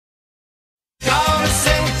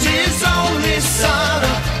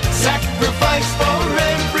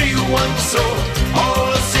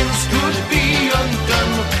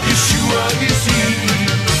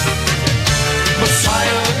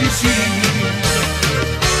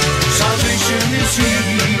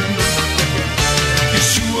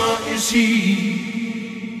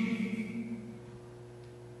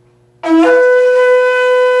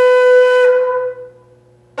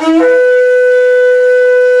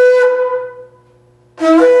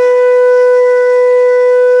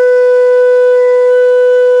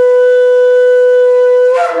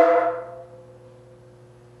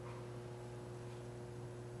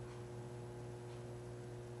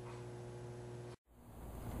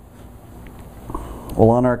Well,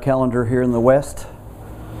 on our calendar here in the West,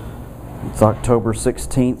 it's October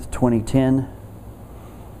 16th, 2010.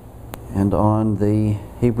 And on the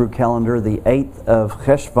Hebrew calendar, the 8th of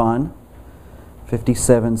Cheshvan,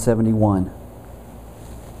 5771.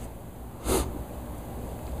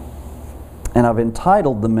 And I've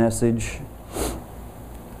entitled the message,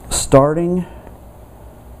 Starting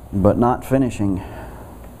But Not Finishing.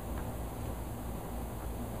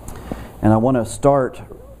 And I want to start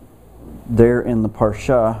there in the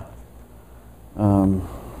Parsha where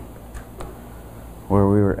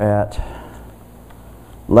we were at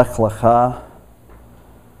Lech Lecha,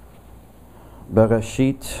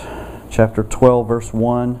 Bereshit, chapter 12, verse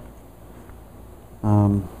 1.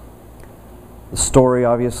 The story,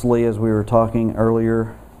 obviously, as we were talking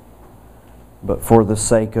earlier, but for the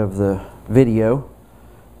sake of the video,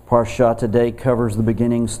 Parsha today covers the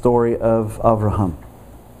beginning story of Avraham.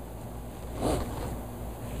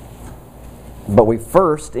 But we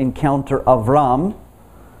first encounter Avram,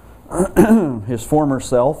 his former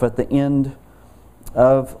self, at the end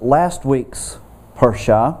of last week's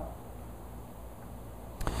Parsha.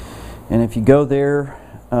 And if you go there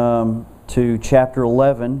to chapter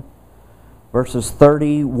 11, verses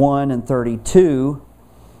 31 and 32,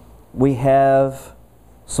 we have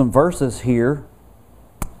some verses here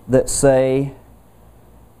that say,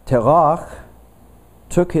 Terach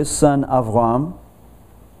took his son Avram,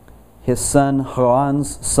 his son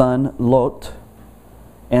Haran's son Lot,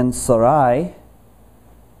 and Sarai,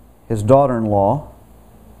 his daughter-in-law,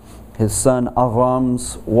 his son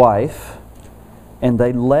Avram's wife, and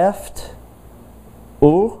they left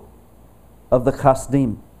Ur of the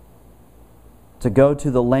Kasdim to go to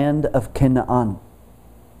the land of Canaan.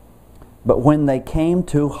 But when they came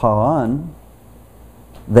to Haran,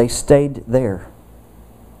 they stayed there.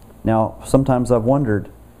 Now, sometimes I've wondered,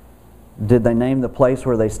 did they name the place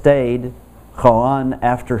where they stayed Haran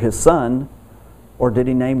after his son, or did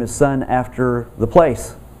he name his son after the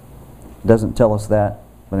place? It doesn't tell us that,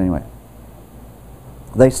 but anyway.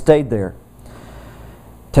 They stayed there.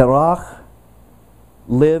 Terach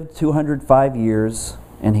lived 205 years,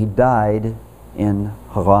 and he died in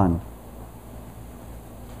Haran.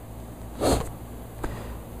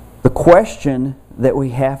 The question that we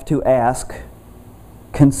have to ask,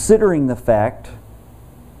 considering the fact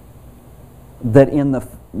that in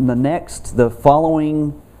the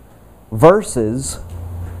following verses,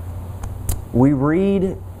 we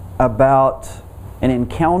read about an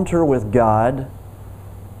encounter with God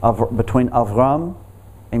between Avram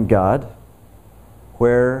and God,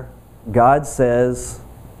 where God says,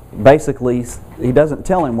 basically, He doesn't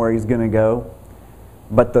tell him where he's going to go,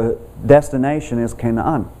 but the destination is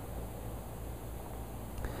Canaan.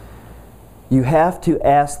 You have to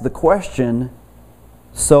ask the question,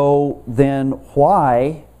 so then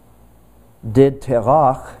why did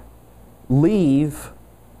Terach leave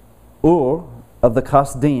Ur of the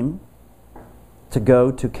Kasdim to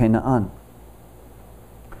go to Canaan?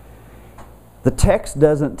 The text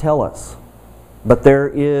doesn't tell us, but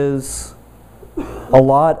there is a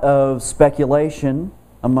lot of speculation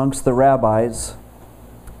amongst the rabbis,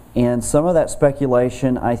 and some of that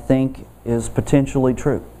speculation, I think, is potentially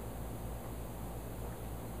true.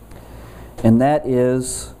 And that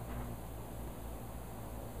is,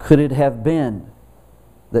 could it have been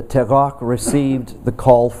that Terach received the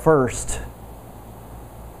call first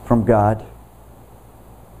from God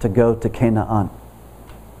to go to Canaan?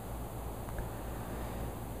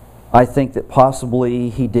 I think that possibly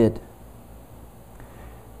he did.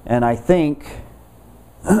 And I think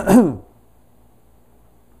that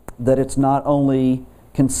it's not only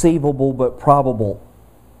conceivable but probable.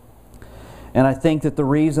 And I think that the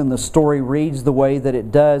reason the story reads the way that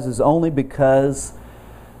it does is only because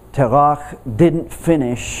Terach didn't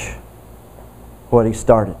finish what he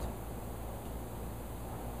started.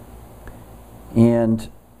 And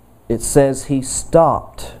it says he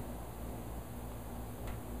stopped.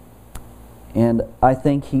 And I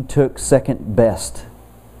think he took second best.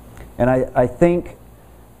 And I think,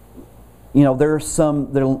 you know, there are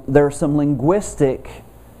some linguistic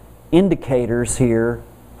indicators here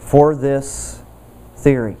for this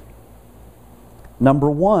theory. Number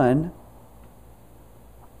one,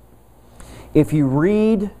 if you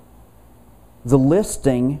read the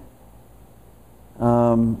listing,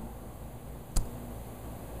 the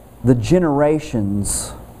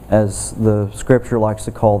generations, as the scripture likes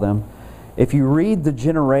to call them, if you read the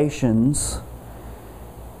generations,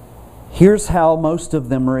 here's how most of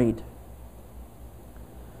them read.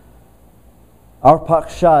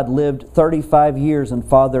 Arpachshad lived 35 years and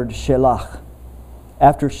fathered Shelach.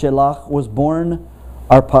 After Shelach was born,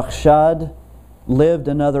 Arpachshad lived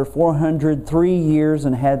another 403 years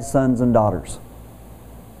and had sons and daughters.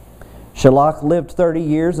 Shelach lived 30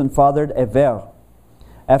 years and fathered Ever.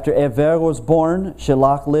 After Ever was born,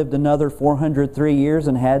 Shelach lived another 403 years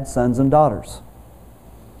and had sons and daughters.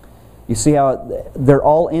 You see how they're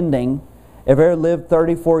all ending. Ever lived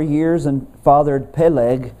 34 years and fathered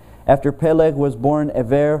Peleg. After Peleg was born,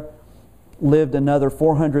 Ever lived another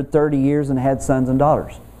 430 years and had sons and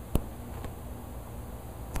daughters.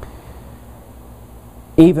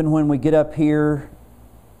 Even when we get up here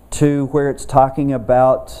to where it's talking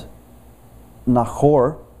about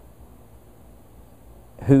Nahor,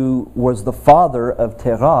 who was the father of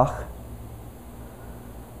Terach,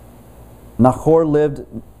 Nahor lived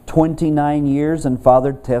 29 years and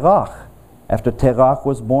fathered Terach. After Terach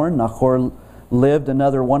was born, Nahor lived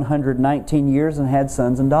another 119 years and had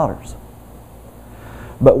sons and daughters.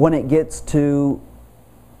 But when it gets to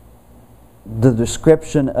the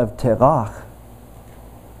description of Terach,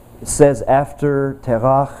 it says after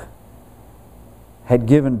Terach had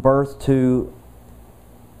given birth to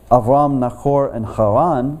Avram, Nahor, and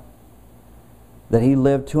Haran, that he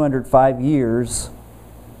lived 205 years.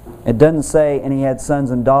 It doesn't say, and he had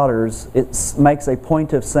sons and daughters. It makes a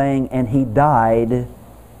point of saying, and he died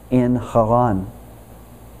in Haran.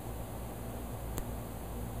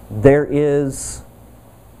 There is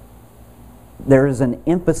an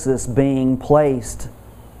emphasis being placed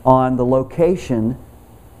on the location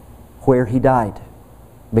where he died,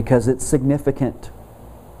 because it's significant.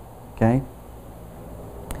 Okay?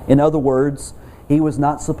 In other words, he was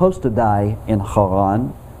not supposed to die in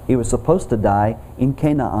Haran. He was supposed to die in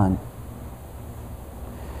Canaan.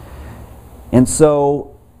 And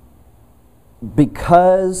so,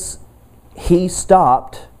 because he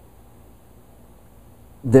stopped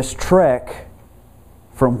this trek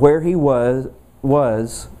from where he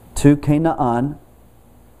was to Canaan,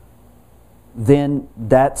 then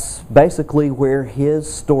that's basically where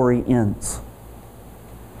his story ends.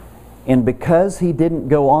 And because he didn't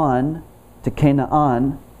go on to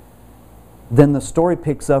Canaan, then the story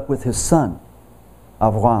picks up with his son,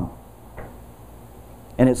 Avram.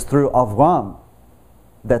 And it's through Avram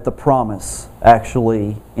that the promise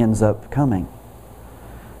actually ends up coming.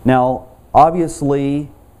 Now, obviously,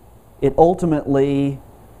 it ultimately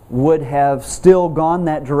would have still gone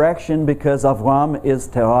that direction because Avram is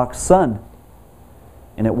Terach's son.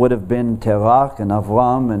 And it would have been Terach and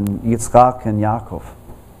Avram and Yitzchak and Yaakov.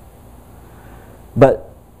 But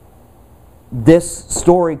this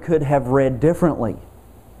story could have read differently.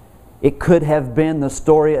 It could have been the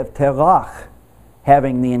story of Terach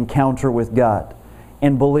having the encounter with God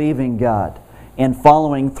and believing God and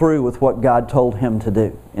following through with what God told him to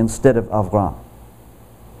do instead of Avram.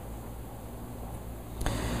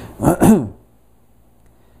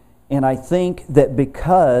 And I think that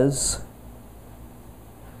because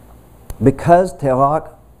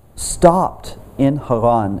Terach stopped in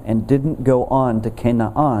Haran and didn't go on to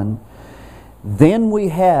Canaan, then we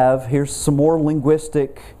have, here's some more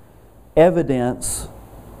linguistic evidence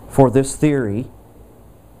for this theory,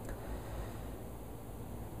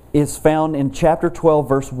 is found in chapter 12,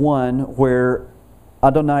 verse 1, where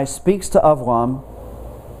Adonai speaks to Avram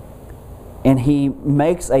and he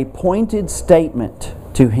makes a pointed statement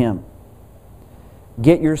to him.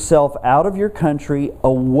 Get yourself out of your country,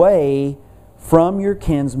 away from your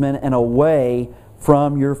kinsmen, and away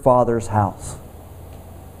from your father's house.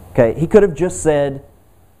 Okay, he could have just said,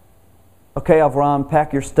 okay, Avram,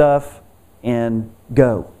 pack your stuff and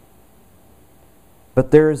go.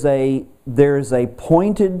 But there is a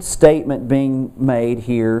pointed statement being made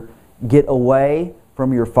here, get away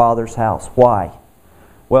from your father's house. Why?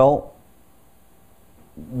 Well,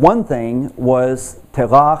 one thing was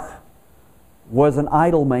Terach was an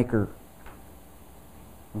idol maker.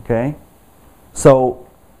 Okay? So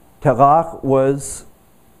Terach was,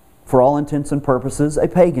 for all intents and purposes, a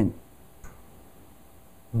pagan.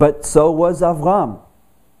 But so was Avram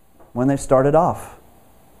when they started off.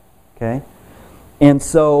 Okay? And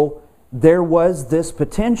so there was this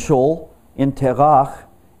potential in Terach,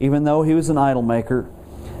 even though he was an idol maker,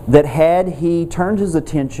 that had he turned his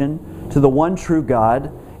attention to the one true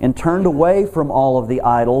God and turned away from all of the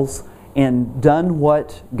idols and done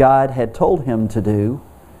what God had told him to do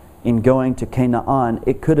in going to Canaan,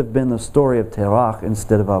 it could have been the story of Terach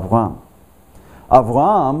instead of Avram.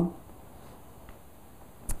 Avram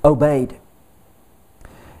obeyed.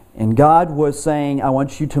 And God was saying, I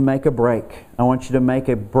want you to make a break. I want you to make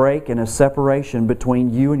a break and a separation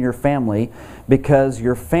between you and your family, because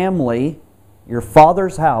your family, your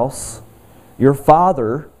father's house, your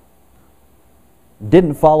father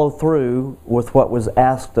didn't follow through with what was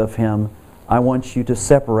asked of him I want you to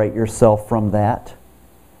separate yourself from that,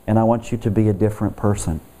 and I want you to be a different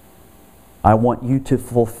person. I want you to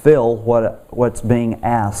fulfill what's being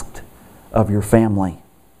asked of your family.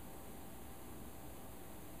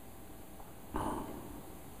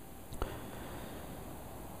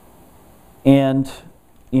 And,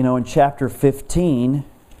 in chapter 15,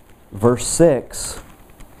 verse 6,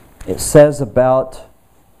 it says about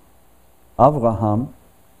Avraham,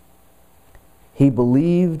 he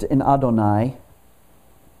believed in Adonai,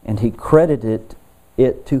 and he credited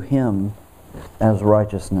it to him as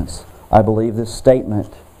righteousness. I believe this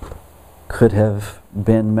statement could have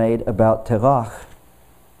been made about Terach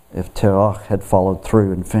if Terach had followed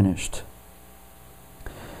through and finished.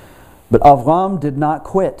 But Avram did not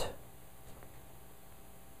quit.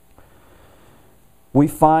 We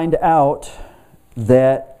find out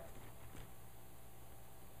that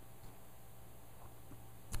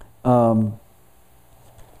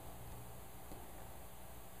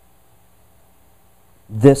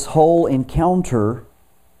this whole encounter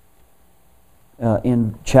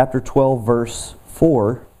in chapter 12, verse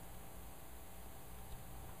 4,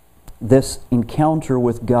 this encounter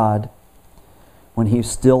with God when he's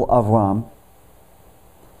still Avram,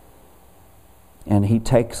 and he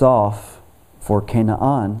takes off for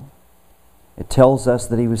Canaan, it tells us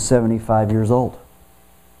that he was 75 years old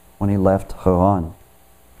when he left Haran.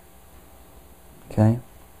 Okay?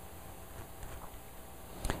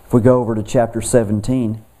 If we go over to chapter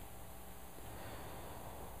 17,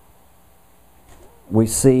 we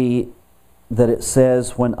see that it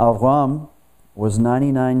says, when Avram was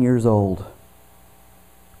 99 years old,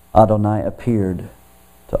 Adonai appeared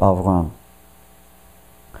to Avram.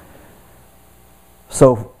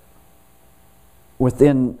 So,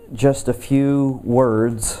 within just a few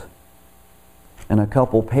words and a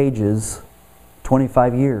couple pages,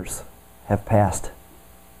 25 years have passed.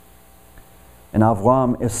 And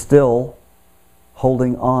Avram is still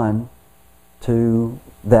holding on to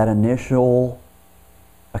that initial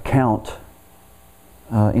encounter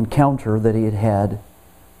that he had had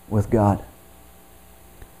with God.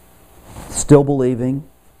 Still believing,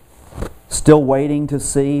 still waiting to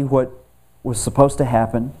see what was supposed to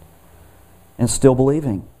happen, and still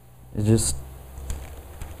believing. It just,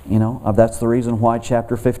 that's the reason why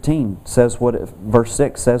chapter 15 says verse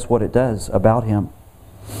 6 says what it does about him.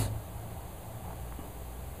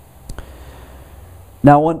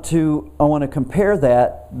 Now I want to compare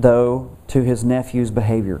that, though, to his nephew's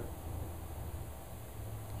behavior.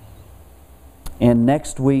 And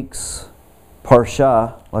next week's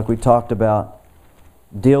Parsha, like we talked about,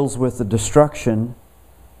 deals with the destruction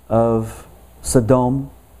of Sodom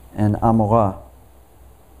and Amorah.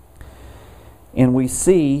 And we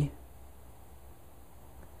see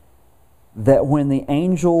that when the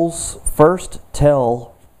angels first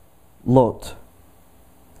tell Lot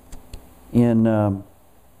in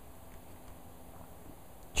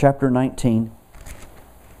chapter 19,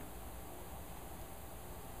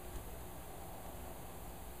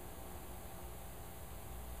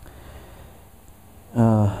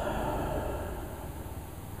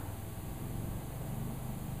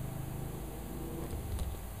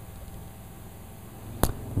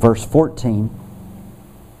 verse 14,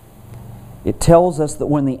 it tells us that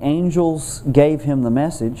when the angels gave him the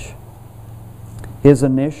message, his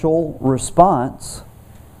initial response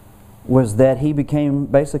was that he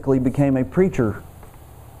basically became a preacher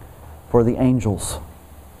for the angels.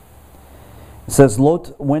 It says,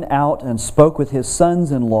 Lot went out and spoke with his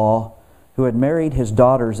sons-in-law who had married his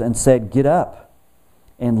daughters and said, "Get up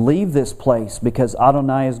and leave this place, because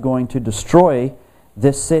Adonai is going to destroy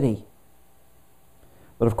this city."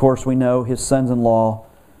 But of course we know his sons-in-law,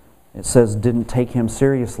 it says, didn't take him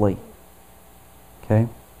seriously. Okay?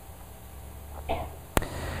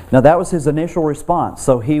 Now that was his initial response.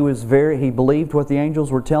 So he believed what the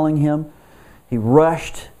angels were telling him. He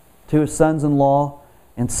rushed to his sons-in-law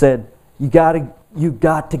and said, You got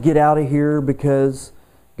to get out of here, because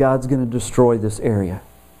God's going to destroy this area.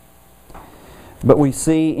 But we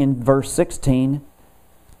see in verse 16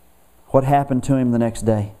 what happened to him the next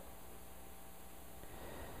day.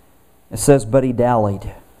 It says, but he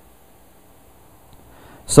dallied.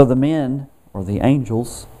 So the men, or the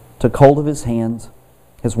angels, took hold of his hands,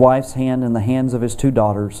 his wife's hand and the hands of his two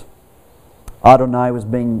daughters. Adonai was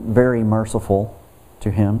being very merciful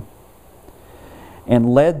to him,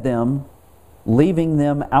 and led them, leaving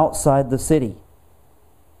them outside the city.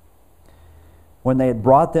 When they had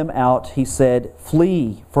brought them out, he said,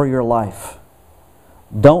 "Flee for your life.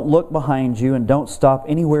 Don't look behind you, and don't stop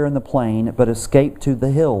anywhere in the plain, but escape to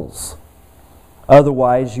the hills.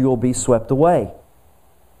 Otherwise you will be swept away."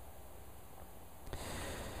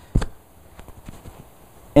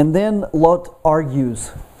 And then Lot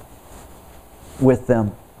argues with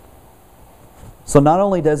them. So not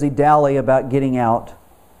only does he dally about getting out,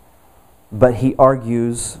 but he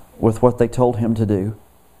argues with what they told him to do.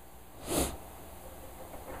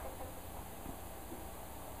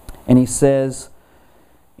 And he says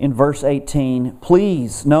in verse 18,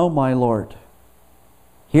 "Please, no, my Lord.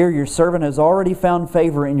 Here your servant has already found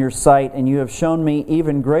favor in your sight, and you have shown me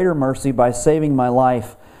even greater mercy by saving my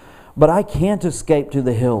life. But I can't escape to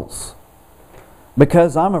the hills,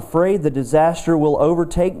 because I'm afraid the disaster will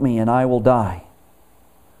overtake me and I will die."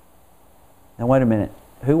 Now wait a minute.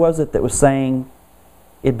 Who was it that was saying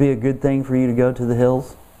it'd be a good thing for you to go to the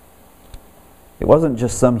hills? It wasn't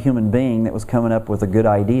just some human being that was coming up with a good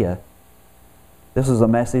idea. This is a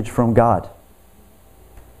message from God.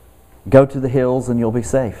 Go to the hills and you'll be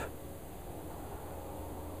safe.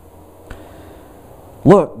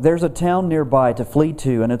 "Look, there's a town nearby to flee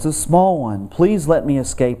to, and it's a small one. Please let me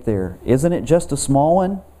escape there. Isn't it just a small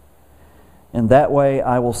one? And that way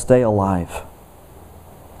I will stay alive."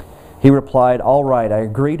 He replied, "All right, I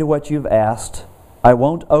agree to what you've asked. I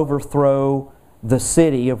won't overthrow the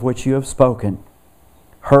city of which you have spoken.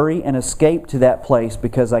 Hurry and escape to that place,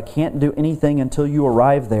 because I can't do anything until you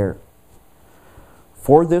arrive there."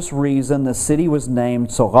 For this reason, the city was named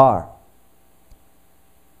Zoar,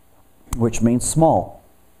 which means small.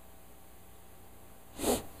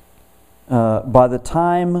 By the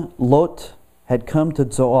time Lot had come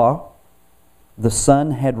to Zoar, the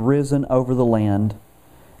sun had risen over the land,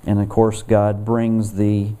 and of course God brings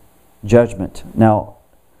the judgment. Now,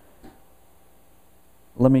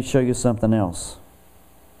 let me show you something else.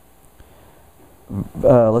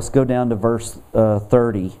 Let's go down to verse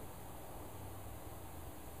 30.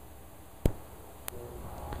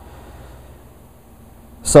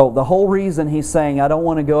 So the whole reason he's saying, I don't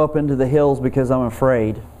want to go up into the hills because I'm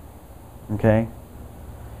afraid. Okay?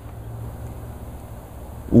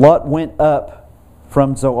 Lot went up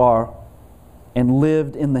from Zoar and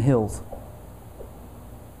lived in the hills.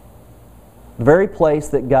 The very place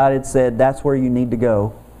that God had said, that's where you need to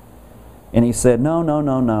go. And he said, no,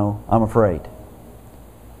 I'm afraid.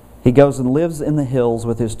 He goes and lives in the hills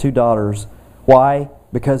with his 2 daughters. Why?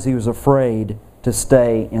 Because he was afraid to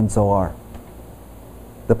stay in Zoar,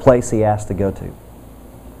 the place he asked to go to.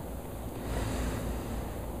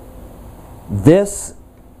 This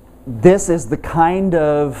is the kind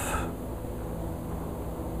of...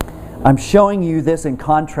 I'm showing you this in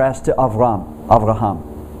contrast to Avraham,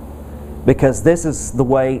 because this is the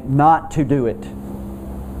way not to do it.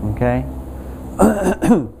 Okay?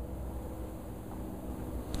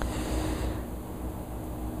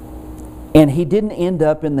 And he didn't end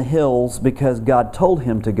up in the hills because God told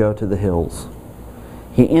him to go to the hills.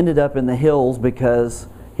 He ended up in the hills because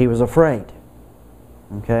he was afraid.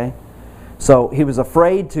 Okay? So he was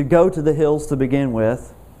afraid to go to the hills to begin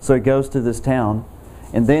with, so he goes to this town.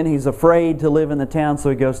 And then he's afraid to live in the town, so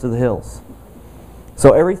he goes to the hills.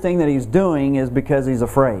 So everything that he's doing is because he's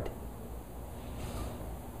afraid.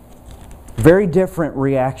 Very different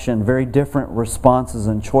reaction, very different responses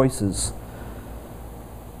and choices.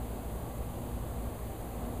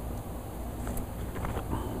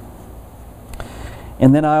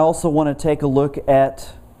 And then I also want to take a look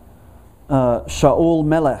at Shaul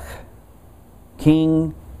Melech,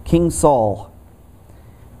 King Saul.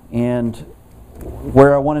 And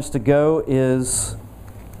where I want us to go is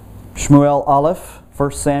Shmuel Aleph,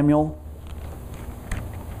 1 Samuel.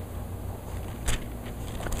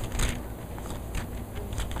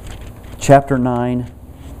 Chapter 9.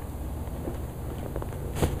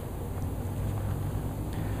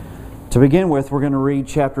 To begin with, we're going to read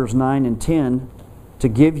chapters 9 and 10 to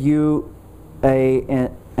give you an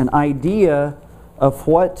idea of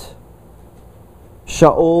what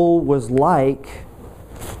Shaul was like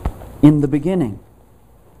in the beginning.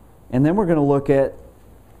 And then we're going to look at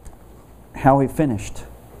how he finished.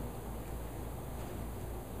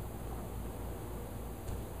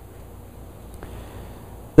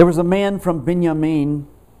 There was a man from Benjamin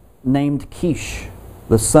named Kish,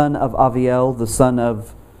 the son of Aviel, the son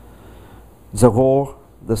of Zeror,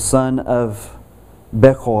 the son of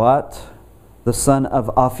Bechorat, the son of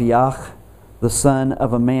Aphiach, the son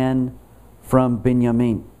of a man from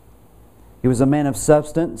Benjamin. He was a man of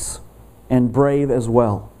substance and brave as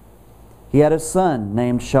well. He had a son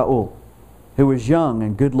named Shaul, who was young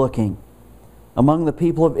and good looking. Among the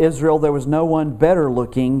people of Israel there was no one better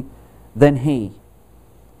looking than he.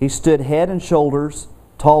 He stood head and shoulders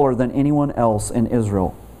taller than anyone else in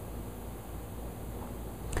Israel.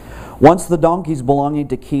 Once the donkeys belonging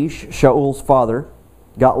to Kish, Shaul's father,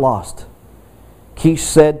 got lost. Kish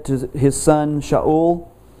said to his son Shaul,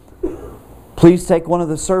 Please take one of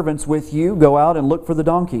the servants with you. Go out and look for the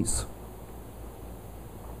donkeys."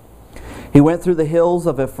 He went through the hills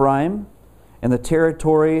of Ephraim and the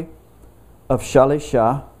territory of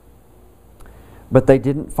Shalishah, but they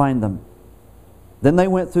didn't find them. Then they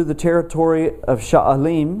went through the territory of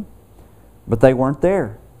Sha'alim, but they weren't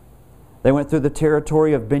there. They went through the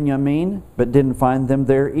territory of Benjamin, but didn't find them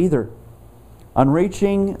there either. On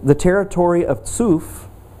reaching the territory of Tsuf,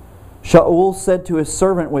 Shaul said to his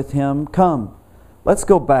servant with him, "Come, let's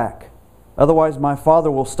go back. Otherwise my father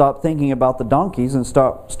will stop thinking about the donkeys and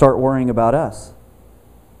start worrying about us."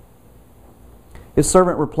 His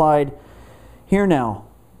servant replied, "Here now,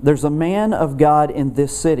 there's a man of God in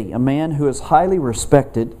this city, a man who is highly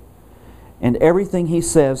respected, and everything he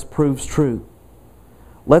says proves true.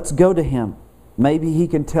 Let's go to him. Maybe he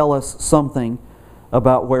can tell us something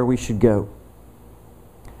about where we should go."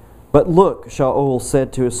 "But look," Shaul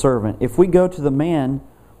said to his servant, "if we go to the man,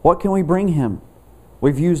 what can we bring him?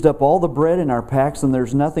 We've used up all the bread in our packs, and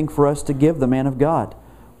there's nothing for us to give the man of God.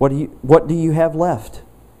 What do you have left?"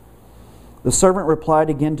 The servant replied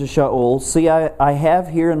again to Shaul, "See, I have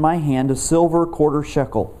here in my hand a silver quarter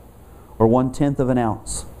shekel, or 1/10 of an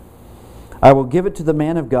ounce. I will give it to the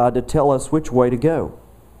man of God to tell us which way to go."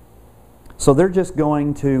 So they're just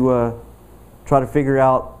going to try to figure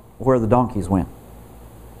out where the donkeys went.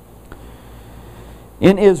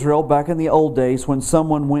 In Israel, back in the old days, when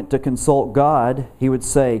someone went to consult God, he would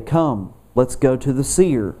say, "Come, let's go to the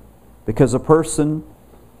seer," because a person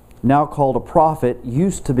now called a prophet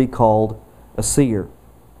used to be called a seer.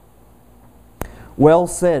 "Well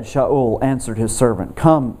said, Shaul," answered his servant.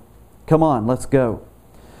 Come on, let's go."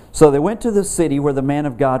 So they went to the city where the man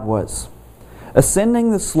of God was. Ascending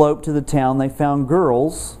the slope to the town, they found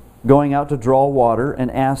girls going out to draw water and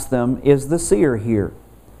asked them, "Is the seer here?"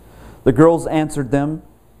 The girls answered them,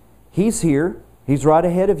 "He's here. He's right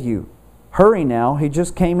ahead of you. Hurry now. He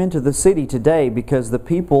just came into the city today because the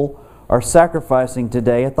people are sacrificing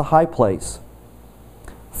today at the high place.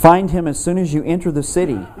 Find him as soon as you enter the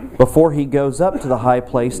city, before he goes up to the high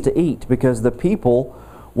place to eat, because the people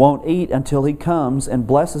won't eat until he comes and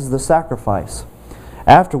blesses the sacrifice.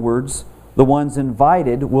 Afterwards, the ones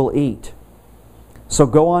invited will eat. So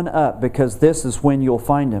go on up, because this is when you'll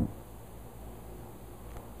find him."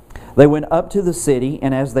 They went up to the city,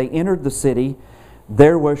 and as they entered the city,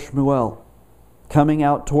 there was Shmuel coming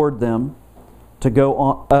out toward them to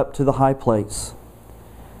go up to the high place.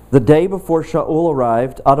 The day before Shaul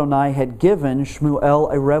arrived, Adonai had given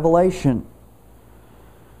Shmuel a revelation.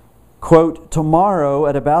 Quote, "Tomorrow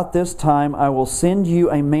at about this time I will send you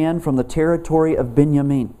a man from the territory of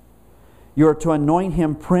Benjamin. You are to anoint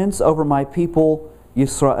him prince over my people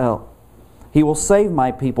Yisrael. He will save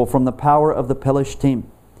my people from the power of the Pelishtim,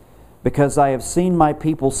 because I have seen my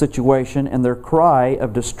people's situation, and their cry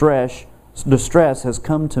of distress has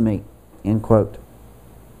come to me." End quote.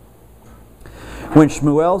 When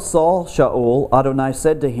Shmuel saw Shaul, Adonai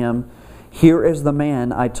said to him, "Here is the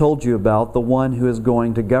man I told you about, the one who is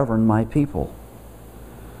going to govern my people."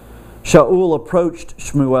 Shaul approached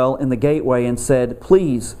Shmuel in the gateway and said,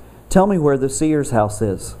 "Please, tell me where the seer's house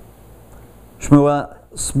is." Shmuel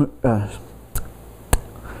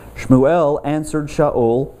answered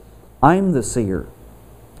Shaul, "I'm the seer.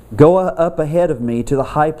 Go up ahead of me to the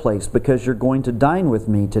high place, because you're going to dine with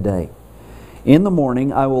me today. In the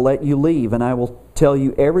morning I will let you leave, and I will tell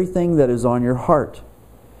you everything that is on your heart.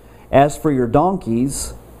 As for your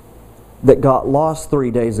donkeys that got lost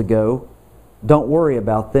 3 days ago, don't worry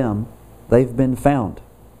about them. They've been found.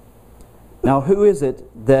 Now who is it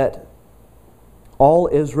that all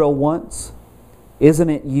Israel wants?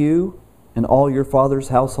 Isn't it you and all your father's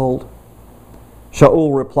household?"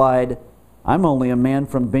 Shaul replied, "I'm only a man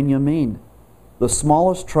from Benjamin, the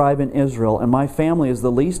smallest tribe in Israel, and my family is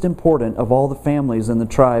the least important of all the families in the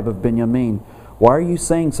tribe of Benjamin. Why are you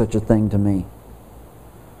saying such a thing to me?"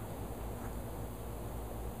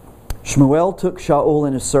 Shmuel took Shaul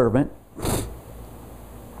and his servant,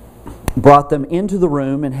 brought them into the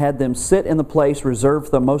room, and had them sit in the place reserved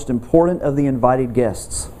for the most important of the invited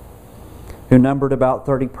guests, who numbered about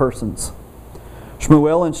 30 persons.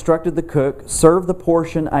 Shmuel instructed the cook, "Serve the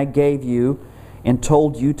portion I gave you and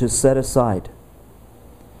told you to set aside."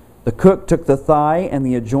 The cook took the thigh and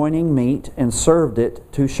the adjoining meat and served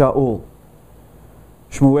it to Shaul.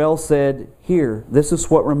 Shmuel said, "Here, this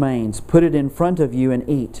is what remains. Put it in front of you and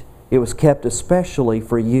eat. It was kept especially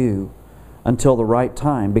for you until the right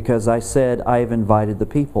time, because I said I have invited the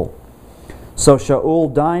people." So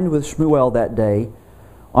Shaul dined with Shmuel that day.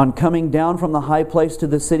 On coming down from the high place to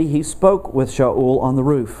the city, he spoke with Shaul on the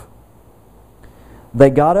roof. They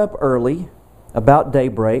got up early, about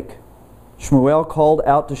daybreak. Shmuel called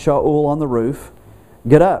out to Shaul on the roof,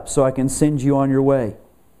 "Get up so I can send you on your way."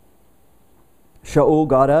 Shaul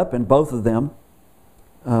got up, and both of them,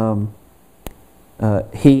 he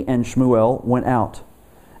and Shmuel, went out.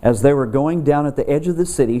 As they were going down at the edge of the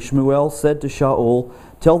city, Shmuel said to Shaul,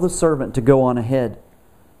 "Tell the servant to go on ahead."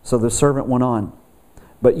 So the servant went on.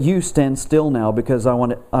 "But you stand still now, because I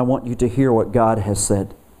want you to hear what God has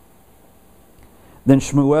said." Then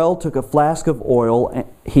Shmuel took a flask of oil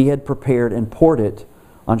he had prepared and poured it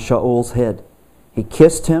on Shaul's head. He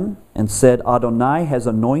kissed him and said, "Adonai has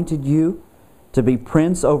anointed you to be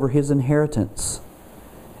prince over his inheritance.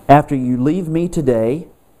 After you leave me today,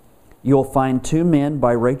 you'll find 2 men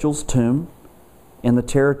by Rachel's tomb in the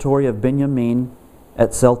territory of Benjamin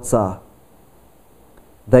at Selzah.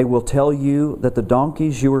 They will tell you that the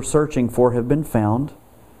donkeys you were searching for have been found,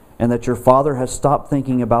 and that your father has stopped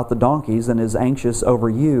thinking about the donkeys and is anxious over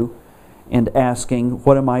you and asking,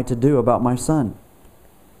 'What am I to do about my son?'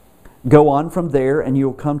 Go on from there, and you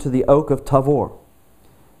will come to the oak of Tavor.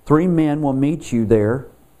 3 men will meet you there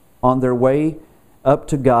on their way up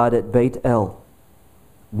to God at Beit El.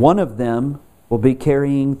 One of them will be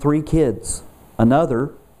carrying 3 kids,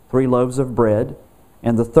 another 3 loaves of bread,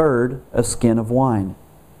 and the third a skin of wine.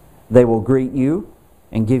 They will greet you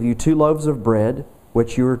and give you 2 loaves of bread,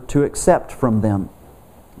 which you are to accept from them."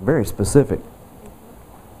 Very specific.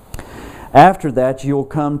 "After that you will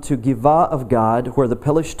come to Givah of God, where the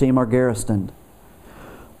Pelishtim are garrisoned.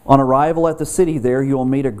 On arrival at the city there, you will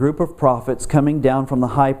meet a group of prophets coming down from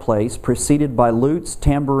the high place, preceded by lutes,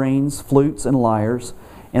 tambourines, flutes, and lyres,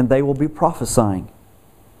 and they will be prophesying.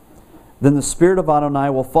 Then the Spirit of Adonai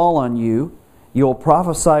will fall on you. You will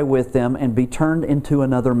prophesy with them and be turned into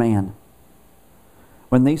another man.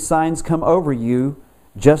 When these signs come over you,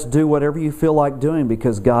 just do whatever you feel like doing,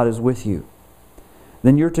 because God is with you.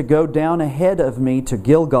 Then you're to go down ahead of me to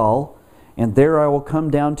Gilgal, and there I will come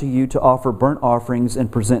down to you to offer burnt offerings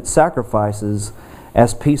and present sacrifices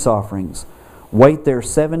as peace offerings. Wait there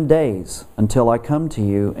 7 days until I come to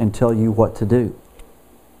you and tell you what to do."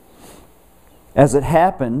 As it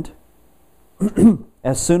happened,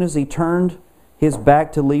 as soon as he turned his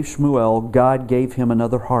back to leave Shmuel, God gave him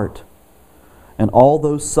another heart. And all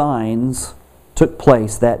those signs took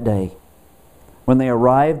place that day. When they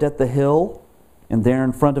arrived at the hill, and there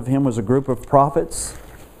in front of him was a group of prophets,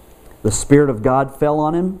 the Spirit of God fell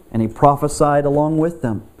on him, and he prophesied along with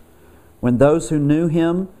them. When those who knew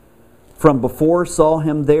him from before saw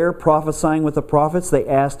him there prophesying with the prophets, they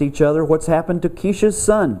asked each other, "What's happened to Kish's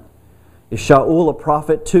son? Is Shaul a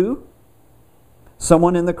prophet too?"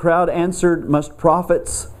 Someone in the crowd answered, "Must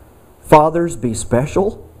prophets' fathers be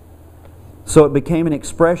special?" So it became an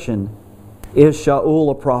expression, "Is Shaul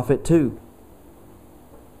a prophet too?"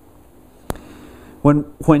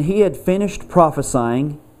 When he had finished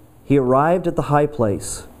prophesying, he arrived at the high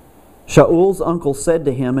place. Shaul's uncle said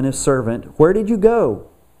to him and his servant, "Where did you go?"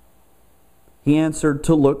 He answered,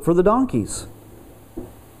 "To look for the donkeys.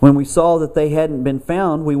 When we saw that they hadn't been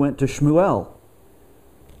found, we went to Shmuel."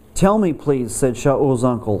 "Tell me, please," said Shaul's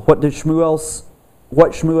uncle, what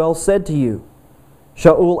Shmuel said to you?"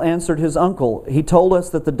 Shaul answered his uncle, "He told us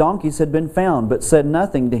that the donkeys had been found, but said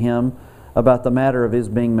nothing to him about the matter of his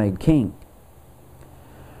being made king."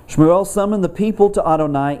 Shmuel summoned the people to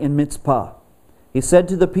Adonai in Mitzpah. He said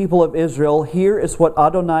to the people of Israel, "Here is what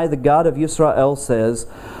Adonai, the God of Yisrael, says.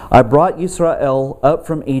 I brought Yisrael up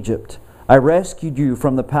from Egypt. I rescued you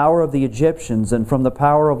from the power of the Egyptians and from the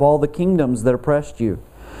power of all the kingdoms that oppressed you.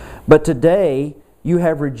 But today you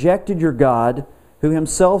have rejected your God, who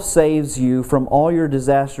himself saves you from all your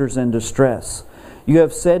disasters and distress. You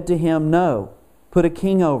have said to him, 'No, put a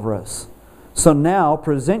king over us.' So now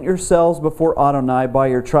present yourselves before Adonai by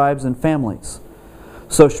your tribes and families."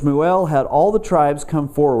 So Shmuel had all the tribes come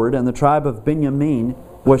forward, and the tribe of Benjamin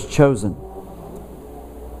was chosen,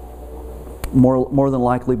 more than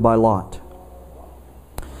likely by lot.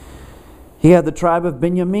 He had the tribe of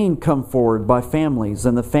Benjamin come forward by families,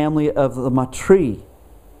 and the family of the Matri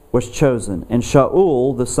was chosen, and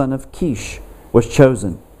Shaul, the son of Kish, was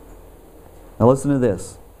chosen. Now listen to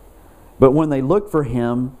this. "But when they looked for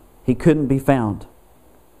him, he couldn't be found.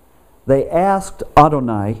 They asked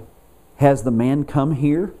Adonai, 'Has the man come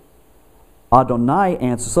here?' Adonai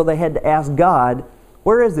answered." So they had to ask God,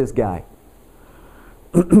 "Where is this guy?"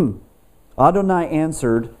 Adonai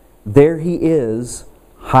answered, "There he is,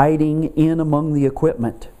 hiding in among the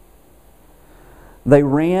equipment." They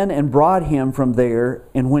ran and brought him from there,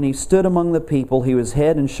 and when he stood among the people, he was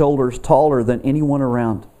head and shoulders taller than anyone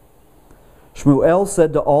around. Shmuel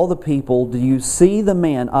said to all the people, "Do you see the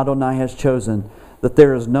man Adonai has chosen, that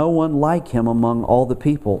there is no one like him among all the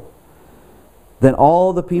people?" Then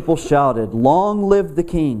all the people shouted, "Long live the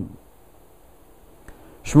king!"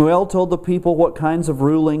 Shmuel told the people what kinds of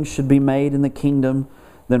rulings should be made in the kingdom,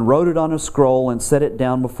 then wrote it on a scroll and set it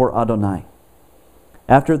down before Adonai.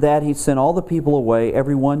 After that he sent all the people away,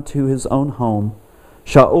 everyone to his own home.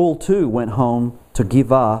 Shaul too went home to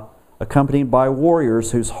Giv'ah, accompanied by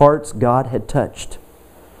warriors whose hearts God had touched.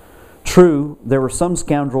 True, there were some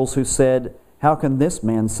scoundrels who said, "How can this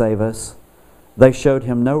man save us?" They showed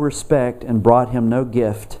him no respect and brought him no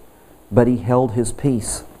gift, but he held his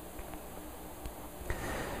peace.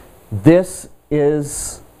 This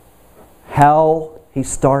is how he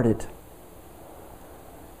started.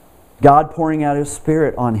 God pouring out His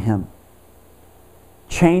Spirit on him,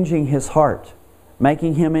 changing his heart,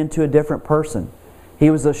 making him into a different person. He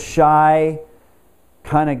was a shy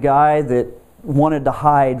kind of guy that wanted to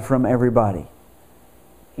hide from everybody.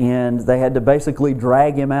 And they had to basically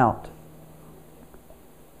drag him out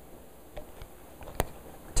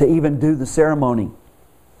to even do the ceremony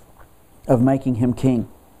of making him king.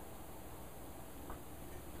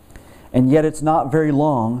 And yet it's not very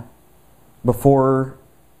long before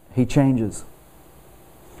he changes.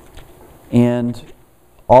 And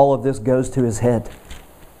all of this goes to his head.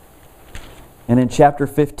 And in chapter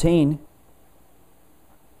 15,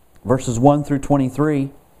 verses 1 through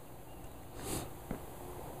 23,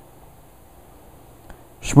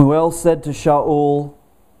 Shmuel said to Shaul,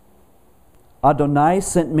 "Adonai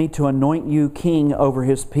sent me to anoint you king over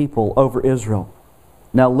his people, over Israel.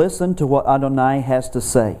 Now listen to what Adonai has to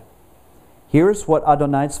say. Here's what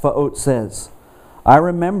Adonai Tzvaot says. I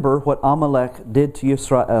remember what Amalek did to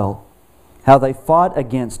Yisrael, how they fought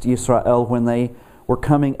against Yisrael when they were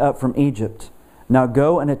coming up from Egypt. Now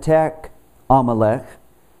go and attack Amalek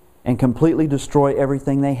and completely destroy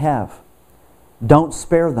everything they have. Don't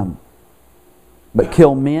spare them, but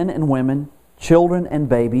kill men and women, children and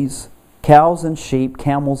babies, cows and sheep,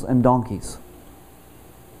 camels and donkeys."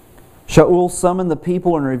 Shaul summoned the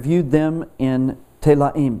people and reviewed them in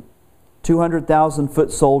Telaim, 200,000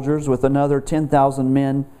 foot soldiers with another 10,000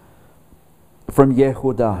 men from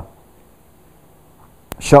Yehudah.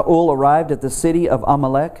 Shaul arrived at the city of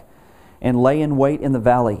Amalek and lay in wait in the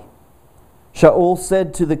valley. Shaul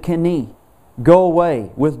said to the Keni, "Go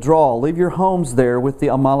away, withdraw, leave your homes there with the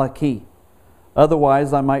Amaleki.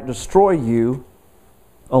 Otherwise I might destroy you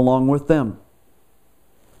along with them,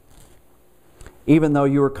 even though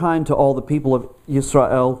you were kind to all the people of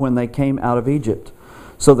Israel when they came out of Egypt."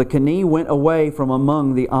 So the Keni went away from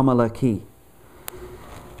among the Amaleki.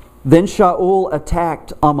 Then Shaul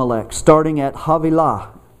attacked Amalek, starting at Havilah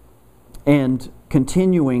and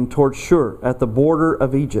continuing toward Shur at the border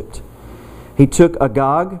of Egypt. He took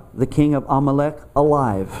Agag, the king of Amalek,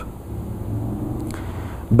 alive,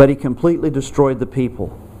 but he completely destroyed the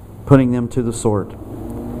people, putting them to the sword.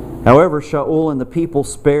 However, Shaul and the people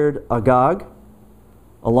spared Agag,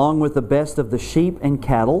 along with the best of the sheep and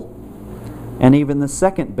cattle, and even the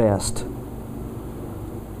second best,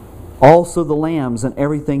 also the lambs and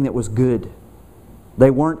everything that was good.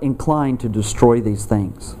 They weren't inclined to destroy these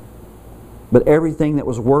things, but everything that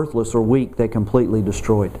was worthless or weak they completely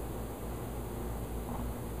destroyed.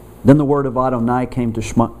 Then the word of Adonai came to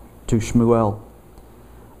Shmuel,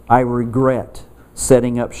 "I regret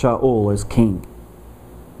setting up Shaul as king,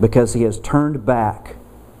 because he has turned back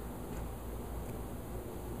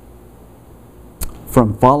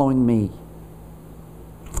from following me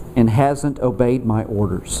and hasn't obeyed my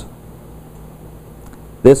orders."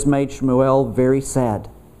 This made Shmuel very sad,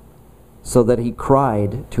 so that he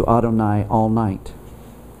cried to Adonai all night.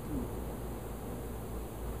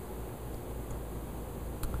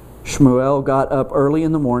 Shmuel got up early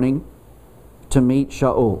in the morning to meet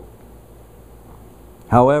Shaul.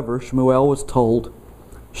 However, Shmuel was told,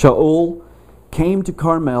 Shaul came to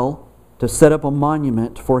Carmel to set up a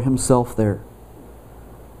monument for himself there.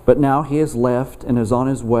 But now he has left and is on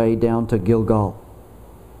his way down to Gilgal.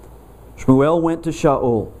 Shmuel went to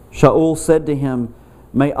Shaul. Shaul said to him,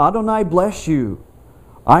 "May Adonai bless you.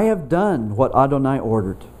 I have done what Adonai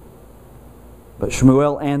ordered." But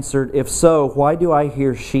Shmuel answered, "If so, why do I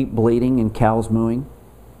hear sheep bleating and cows mooing?"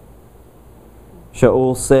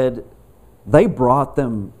 Shaul said, They brought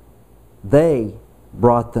them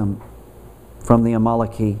from the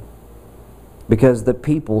Amaleki, because the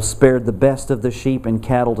people spared the best of the sheep and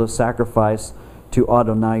cattle to sacrifice to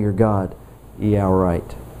Adonai your God." Yeah,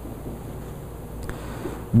 right.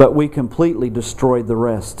 "But we completely destroyed the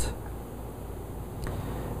rest."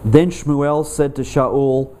 Then Shmuel said to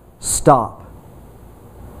Shaul, "Stop.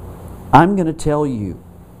 I'm going to tell you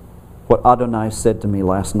what Adonai said to me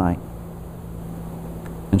last night."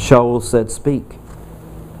 And Shaul said, "Speak."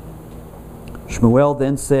 Shmuel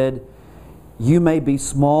then said, You may be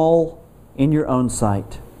small in your own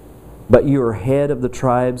sight, but you are head of the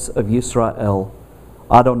tribes of Yisrael.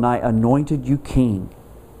 Adonai anointed you king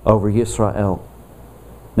over Yisrael.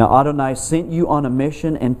 Now Adonai sent you on a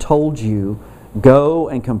mission and told you, go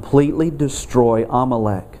and completely destroy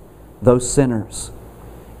Amalek, those sinners.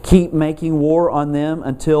 Keep making war on them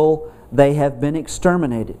until they have been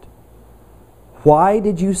exterminated. Why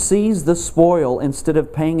did you seize the spoil instead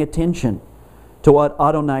of paying attention to what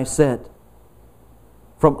Adonai said?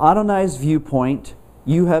 From Adonai's viewpoint,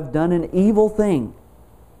 you have done an evil thing.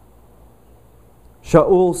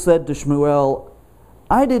 Shaul said to Shmuel,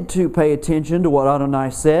 I did too pay attention to what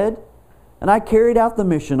Adonai said, and I carried out the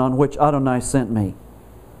mission on which Adonai sent me.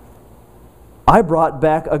 I brought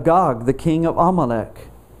back Agag, the king of Amalek,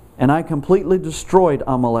 and I completely destroyed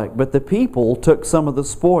Amalek, but the people took some of the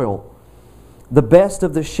spoil, the best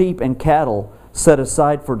of the sheep and cattle set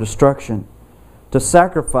aside for destruction, to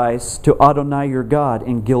sacrifice to Adonai your God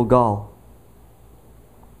in Gilgal.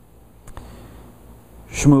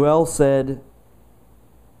 Shmuel said,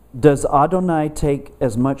 does Adonai take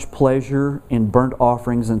as much pleasure in burnt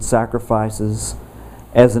offerings and sacrifices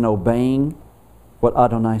as in obeying what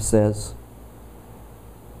Adonai says?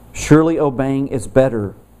 Surely obeying is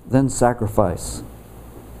better than sacrifice,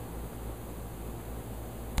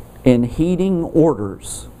 in heeding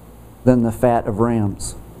orders than the fat of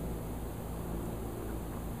rams.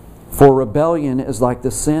 For rebellion is like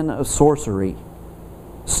the sin of sorcery,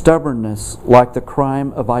 stubbornness like the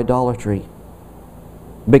crime of idolatry.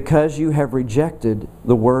 Because you have rejected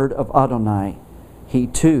the word of Adonai, He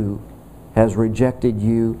too has rejected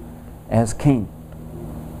you as king.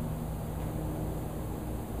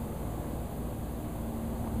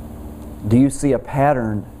 Do you see a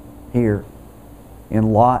pattern here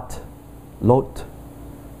in Lot,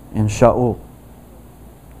 and Shaul?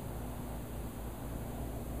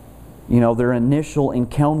 You know, their initial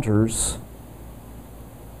encounters,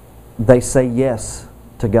 they say yes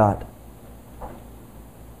to God.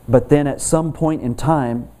 But then at some point in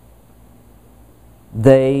time,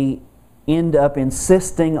 they end up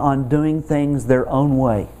insisting on doing things their own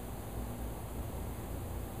way.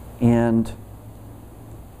 And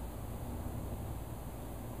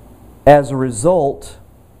as a result,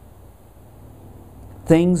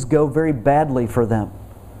 things go very badly for them.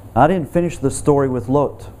 I didn't finish the story with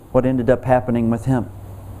Lot, what ended up happening with him.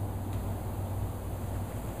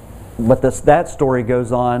 But that story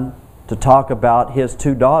goes on to talk about his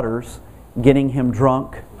two daughters getting him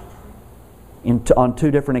drunk on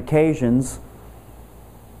two different occasions,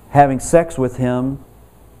 having sex with him,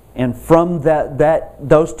 and from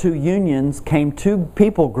those two unions came two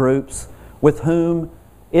people groups with whom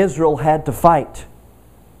Israel had to fight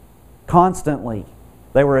constantly.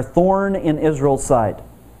 They were a thorn in Israel's side.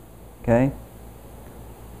 Okay?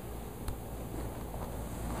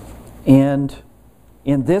 And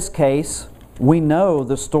in this case, we know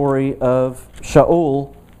the story of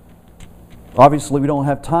Shaul. Obviously, we don't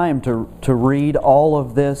have time to read all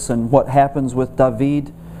of this and what happens with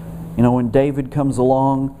David. You know, when David comes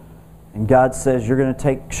along and God says, you're going to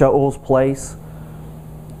take Shaul's place.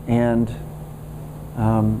 And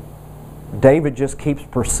David just keeps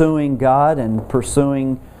pursuing God and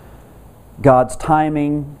pursuing God's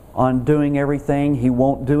timing on doing everything. He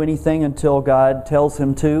won't do anything until God tells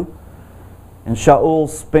him to. And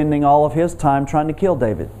Shaul's spending all of his time trying to kill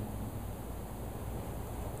David.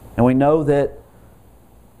 And we know that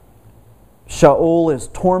Shaul is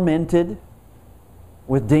tormented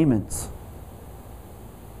with demons.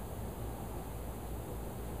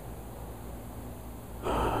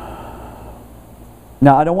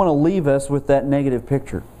 Now, I don't want to leave us with that negative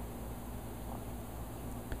picture.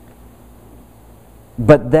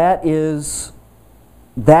 But that's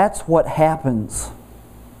what happens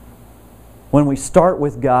when we start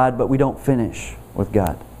with God, but we don't finish with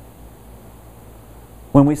God.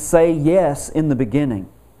 When we say yes in the beginning,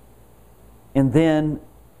 and then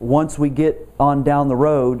once we get on down the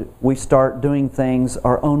road, we start doing things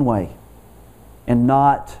our own way and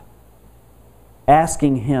not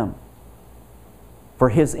asking Him for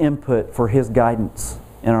His input, for His guidance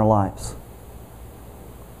in our lives.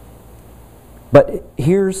 But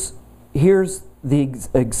here's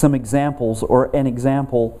some examples, or an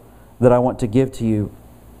example that I want to give to you.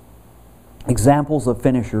 Examples of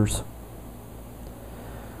finishers.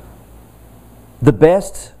 The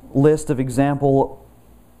best list of examples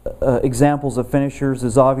of finishers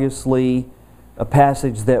is obviously a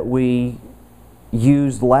passage that we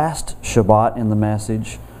used last Shabbat in the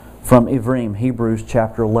message from Ivrim, Hebrews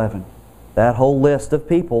chapter 11. That whole list of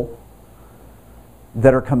people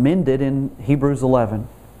that are commended in Hebrews 11,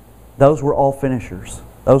 those were all finishers.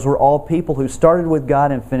 Those were all people who started with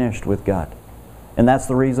God and finished with God. And that's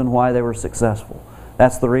the reason why they were successful.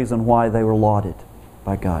 That's the reason why they were lauded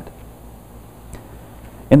by God.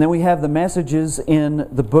 And then we have the messages in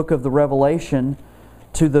the book of the Revelation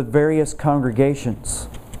to the various congregations,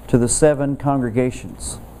 to the 7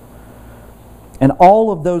 congregations. And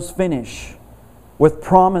all of those finish with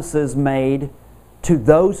promises made to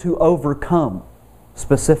those who overcome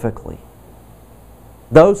specifically.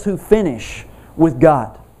 Those who finish with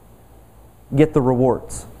God get the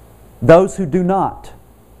rewards. Those who do not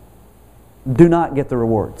get the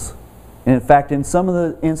rewards. And in fact, in some of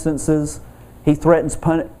the instances, He threatens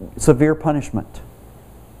severe punishment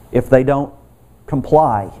if they don't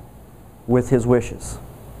comply with His wishes.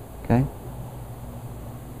 Okay?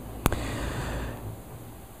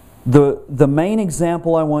 The main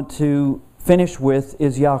example I want to finish with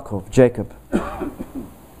is Jacob.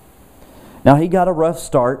 Now, he got a rough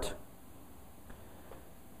start.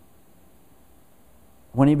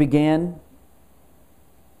 When he began,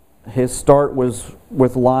 his start was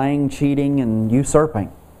with lying, cheating, and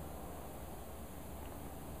usurping.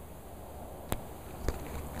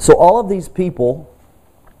 So all of these people,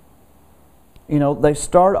 they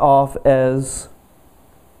start off as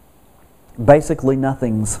basically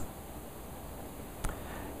nothings.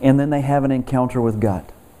 And then they have an encounter with God.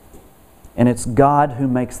 And it's God who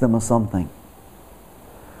makes them a something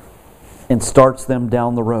and starts them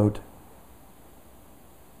down the road.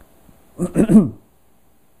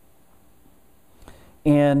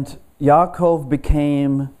 And Yaakov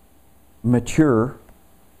became mature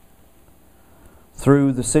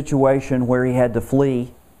through the situation where he had to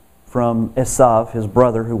flee from Esav, his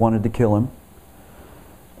brother, who wanted to kill him,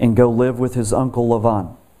 and go live with his uncle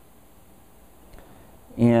Lavan.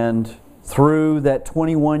 And through that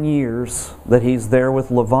 21 years that he's there with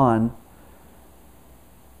Lavan,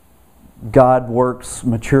 God works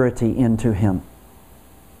maturity into him.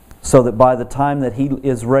 So that by the time that he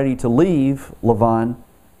is ready to leave Lavan,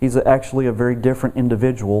 he's actually a very different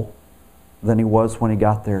individual than he was when he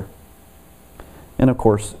got there. And of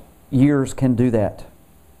course, years can do that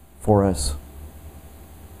for us.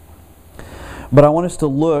 But I want us to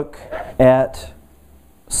look at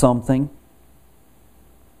something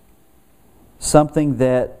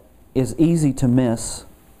that is easy to miss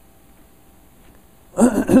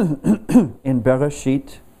in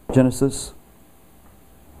Bereshit, Genesis,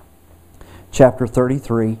 chapter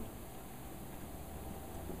 33.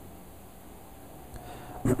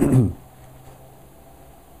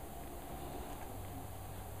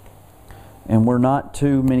 And we're not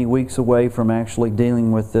too many weeks away from actually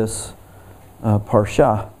dealing with this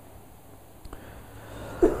parsha.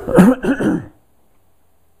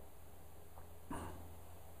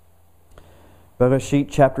 Bereshit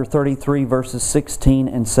chapter 33, verses 16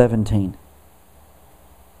 and 17.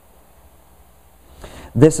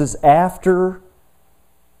 This is after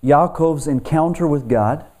Yaakov's encounter with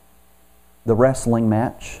God, the wrestling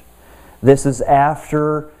match. This is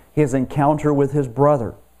after his encounter with his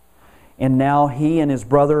brother. And now he and his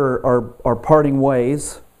brother are parting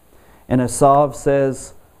ways. And Esav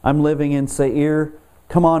says, I'm living in Seir.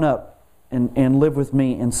 Come on up and live with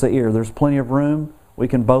me in Seir. There's plenty of room. We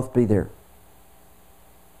can both be there.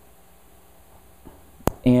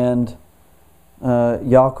 And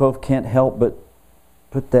Yaakov can't help but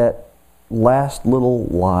put that last little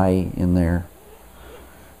lie in there.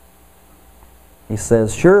 He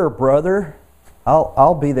says, "Sure, brother,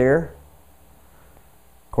 I'll be there."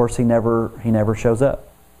 Of course, he never shows up.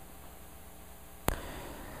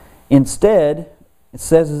 Instead, it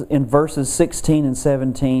says in verses 16 and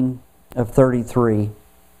 17 of 33.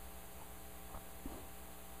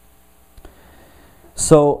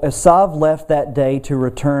 So Esav left that day to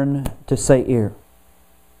return to Seir.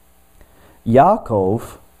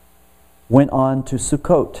 Yaakov went on to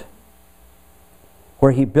Sukkot,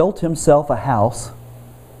 where he built himself a house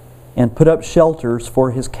and put up shelters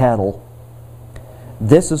for his cattle.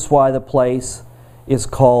 This is why the place is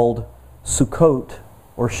called Sukkot,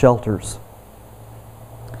 or shelters.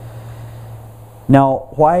 Now,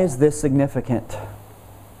 why is this significant?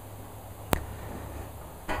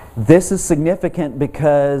 This is significant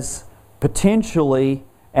because potentially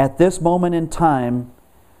at this moment in time,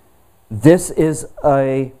 this is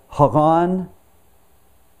a Haran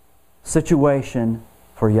situation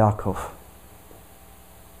for Yaakov,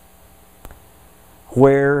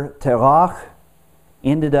 where Terach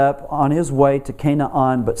ended up on his way to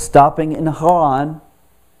Canaan, but stopping in Haran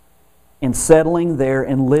and settling there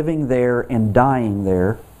and living there and dying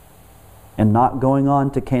there and not going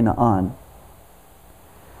on to Canaan.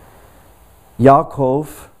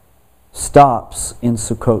 Yaakov stops in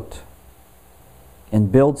Sukkot.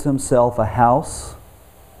 and builds himself a house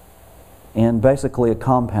and basically a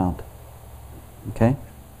compound. Okay?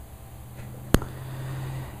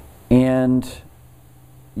 And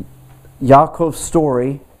Yaakov's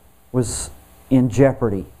story was in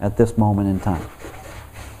jeopardy at this moment in time,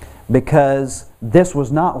 because this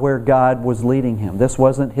was not where God was leading him. This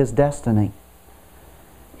wasn't his destiny.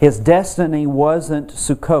 His destiny wasn't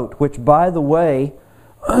Sukkot, which, by the way,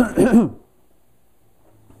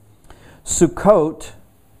 Sukkot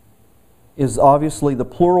is obviously the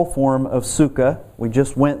plural form of Sukkah. We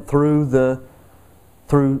just went through the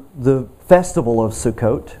festival of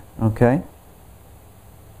Sukkot, okay?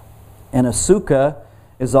 And a sukkah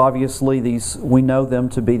is obviously these, we know them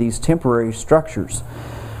to be these temporary structures.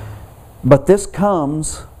 But this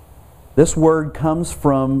word comes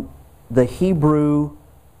from the Hebrew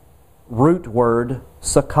root word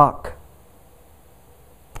sakak.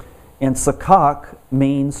 And sakak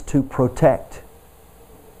means to protect.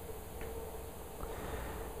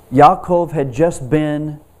 Yaakov had just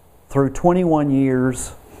been through 21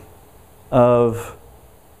 years of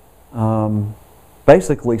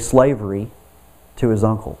basically slavery to his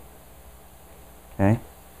uncle. Okay?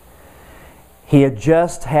 He had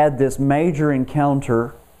just had this major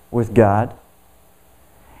encounter with God,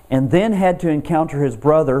 and then had to encounter his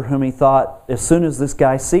brother, whom he thought, as soon as this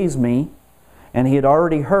guy sees me, and he had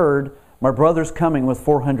already heard, my brother's coming with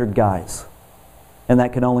 400 guys. And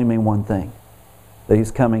that can only mean one thing, that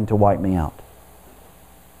he's coming to wipe me out.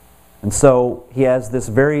 And so he has this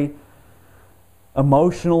very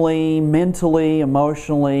mentally,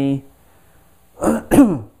 emotionally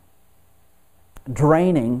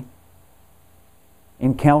draining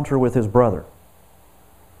encounter with his brother.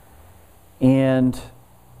 And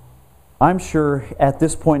I'm sure at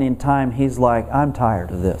this point in time he's like, I'm tired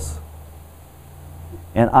of this.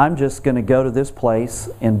 And I'm just going to go to this place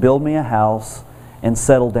and build me a house and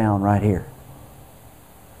settle down right here.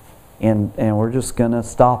 And we're just going to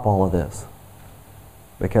stop all of this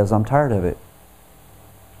because I'm tired of it.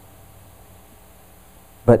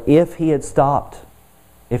 But if he had stopped,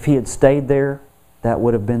 if he had stayed there, that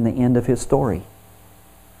would have been the end of his story.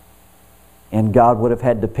 And God would have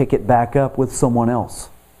had to pick it back up with someone else.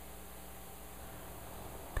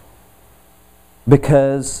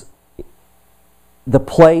 Because the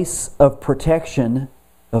place of protection,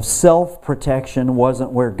 of self-protection,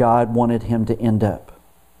 wasn't where God wanted him to end up.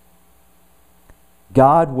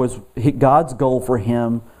 God's goal for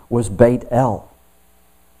him was Beit El,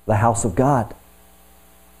 the house of God.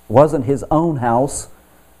 It wasn't his own house.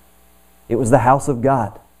 It was the house of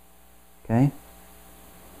God. Okay?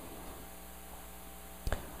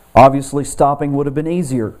 Obviously, stopping would have been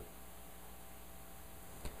easier.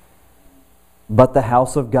 But the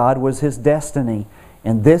house of God was his destiny.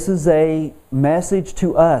 And this is a message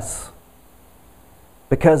to us,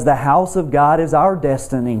 because the house of God is our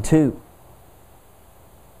destiny too.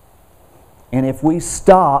 And if we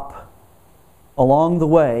stop along the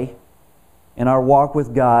way in our walk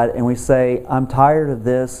with God and we say, I'm tired of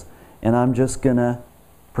this and I'm just going to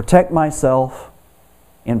protect myself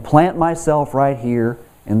and plant myself right here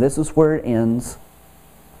and this is where it ends,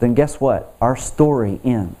 then guess what? Our story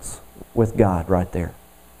ends with God right there.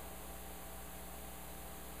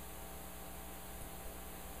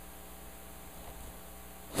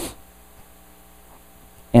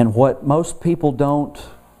 And what most people don't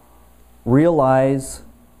realize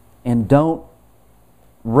and don't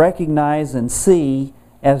recognize and see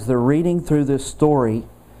as they're reading through this story,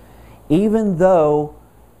 even though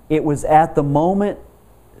it was at the moment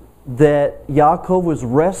that Yaakov was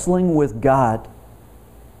wrestling with God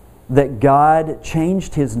that God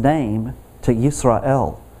changed his name to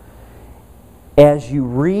Yisrael. As you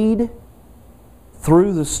read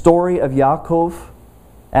through the story of Yaakov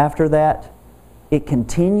after that, it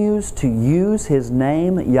continues to use his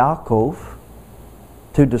name Yaakov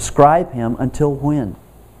to describe him until when?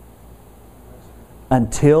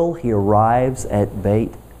 Until he arrives at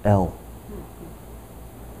Beit El.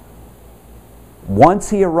 Once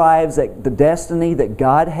he arrives at the destiny that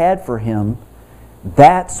God had for him,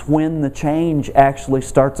 that's when the change actually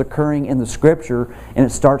starts occurring in the Scripture, and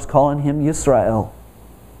it starts calling him Yisrael.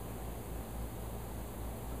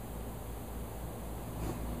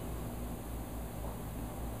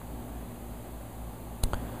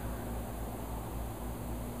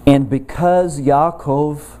 And because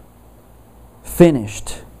Yaakov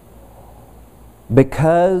finished,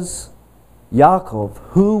 because Yaakov,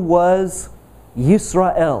 who was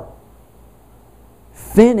Yisrael,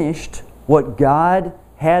 finished what God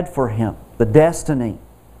had for him, the destiny,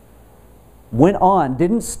 went on,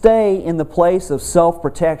 didn't stay in the place of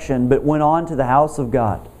self-protection, but went on to the house of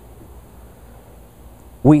God.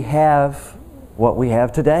 we have what we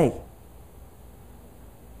have today.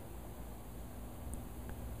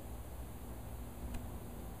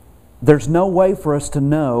 There's no way for us to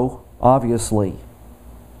know, obviously,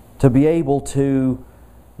 to be able to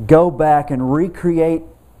go back and recreate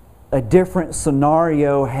a different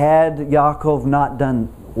scenario had Yaakov not done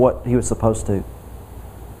what he was supposed to.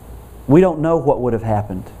 We don't know what would have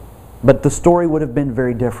happened, but the story would have been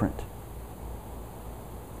very different.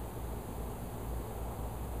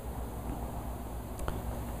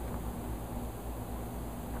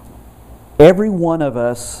 Every one of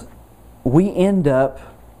us, we end up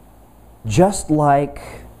just like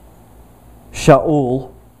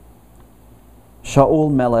Shaul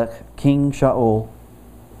Melech, King Shaul.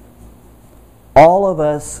 All of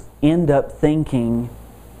us end up thinking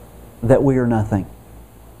that we are nothing.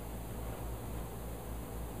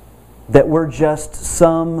 That we're just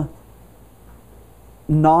some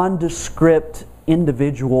nondescript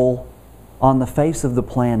individual on the face of the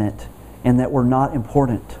planet, and that we're not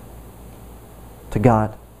important to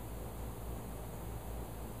God.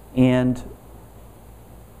 And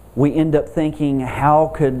we end up thinking,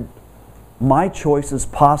 how could my choices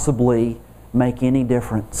possibly make any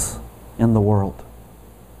difference in the world?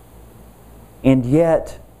 And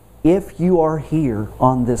yet, if you are here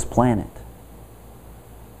on this planet,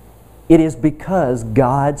 it is because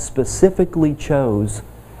God specifically chose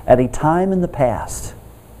at a time in the past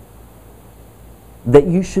that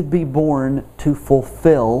you should be born to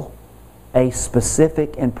fulfill a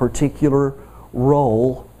specific and particular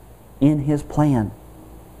role in His plan.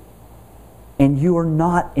 And you are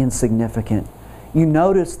not insignificant. You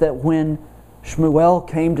notice that when Shmuel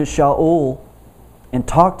came to Shaul and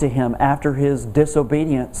talked to him after his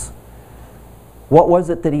disobedience, what was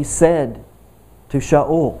it that he said to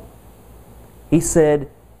Shaul? He said,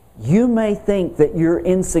 "You may think that you're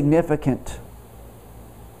insignificant,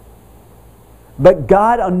 but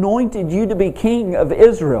God anointed you to be king of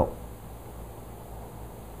Israel."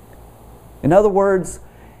 In other words,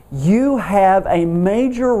 you have a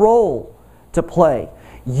major role to play.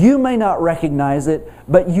 You may not recognize it,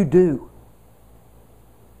 but you do.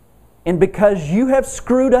 And because you have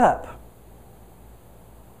screwed up,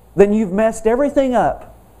 then you've messed everything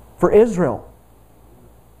up for Israel.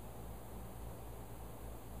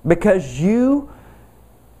 Because you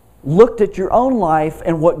looked at your own life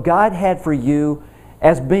and what God had for you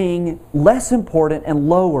as being less important and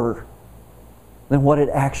lower than what it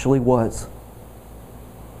actually was.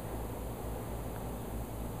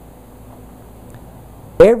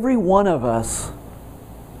 Every one of us,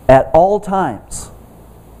 at all times,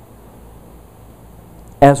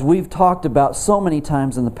 as we've talked about so many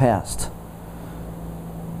times in the past,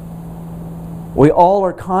 we all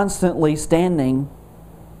are constantly standing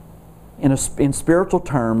in spiritual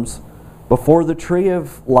terms before the tree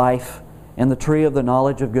of life and the tree of the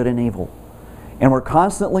knowledge of good and evil. And we're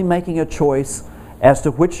constantly making a choice as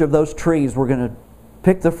to which of those trees we're going to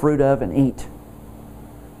pick the fruit of and eat.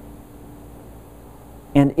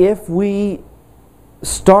 And if we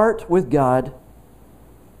start with God,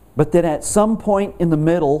 but then at some point in the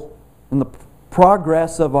middle, in the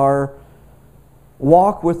progress of our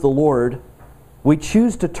walk with the Lord, we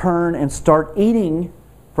choose to turn and start eating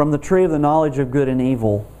from the tree of the knowledge of good and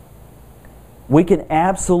evil, we can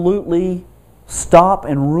absolutely stop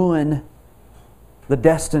and ruin the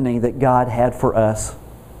destiny that God had for us,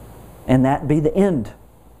 and that be the end.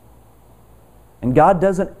 And God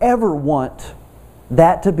doesn't ever want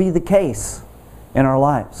that to be the case in our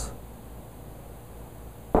lives.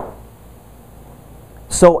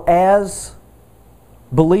 So as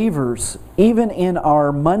believers, even in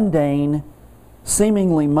our mundane,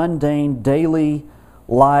 seemingly mundane daily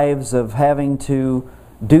lives of having to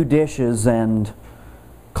do dishes and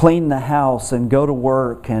clean the house and go to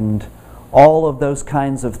work and all of those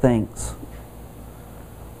kinds of things,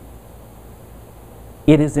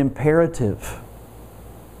 it is imperative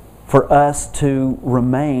for us to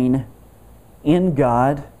remain in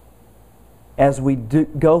God as we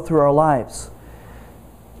go through our lives.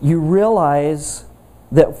 You realize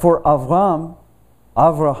that for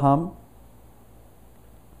Avraham,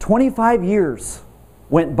 25 years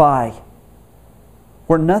went by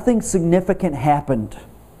where nothing significant happened.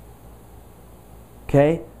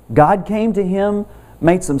 Okay? God came to him,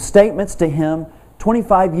 made some statements to him.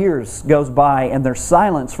 25 years goes by and there's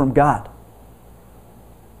silence from God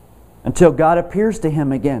until God appears to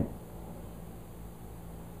him again.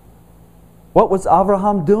 What was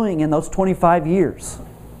Avraham doing in those 25 years?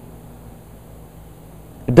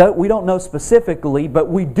 We don't know specifically, but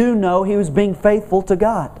we do know he was being faithful to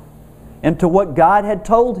God and to what God had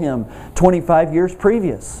told him 25 years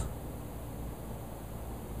previous.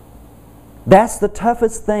 That's the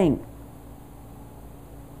toughest thing.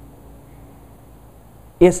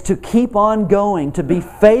 Is to keep on going, to be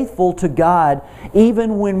faithful to God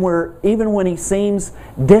even when He seems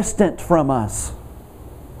distant from us.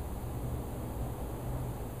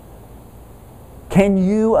 Can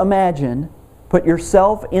you imagine, put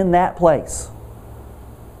yourself in that place?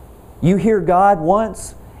 You hear God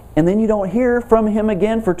once, and then you don't hear from Him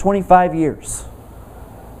again for 25 years.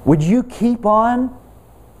 Would you keep on?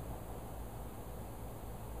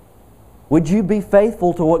 Would you be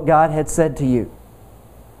faithful to what God had said to you?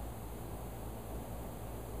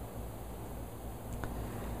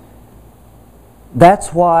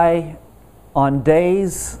 That's why on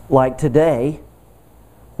days like today,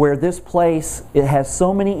 where this place, it has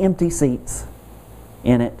so many empty seats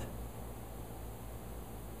in it,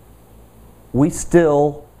 we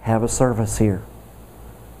still have a service here.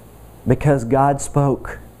 Because God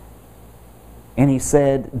spoke. And He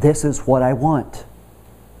said, this is what I want.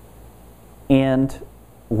 And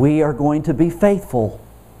we are going to be faithful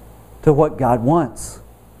to what God wants,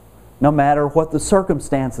 no matter what the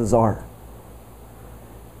circumstances are.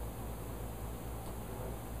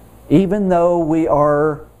 Even though we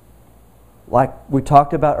are, like we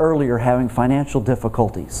talked about earlier, having financial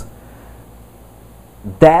difficulties,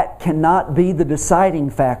 that cannot be the deciding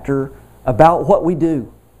factor about what we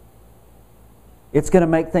do. It's going to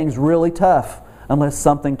make things really tough unless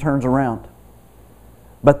something turns around.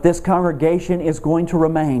 But this congregation is going to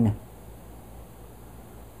remain.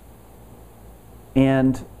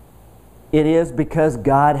 And it is because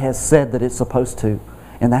God has said that it's supposed to.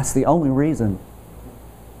 And that's the only reason.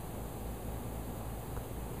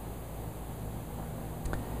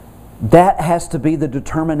 That has to be the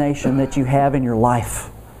determination that you have in your life.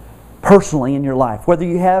 Personally in your life. Whether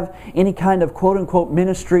you have any kind of quote-unquote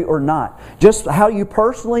ministry or not. Just how you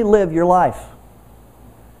personally live your life.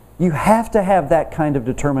 You have to have that kind of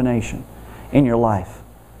determination in your life.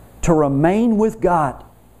 To remain with God.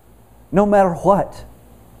 No matter what.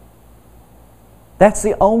 That's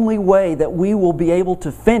the only way that we will be able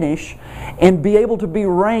to finish and be able to be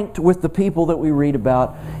ranked with the people that we read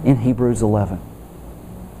about in Hebrews 11.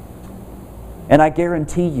 And I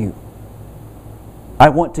guarantee you, I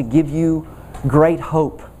want to give you great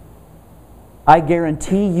hope. I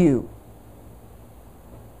guarantee you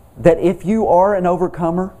that if you are an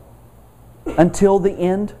overcomer until the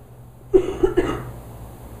end,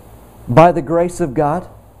 by the grace of God,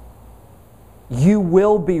 you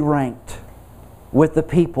will be ranked with the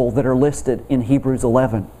people that are listed in Hebrews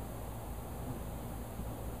 11.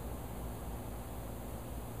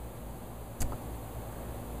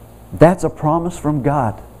 That's a promise from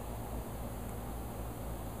God.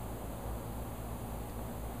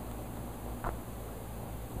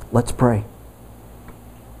 Let's pray.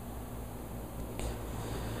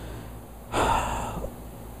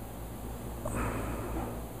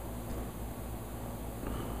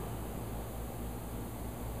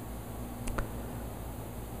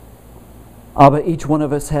 Abba, each one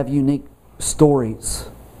of us have unique stories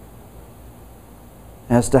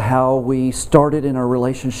as to how we started in our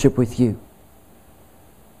relationship with You.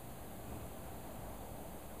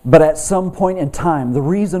 But at some point in time, the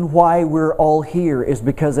reason why we're all here is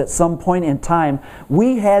because at some point in time,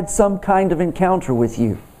 we had some kind of encounter with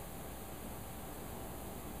You,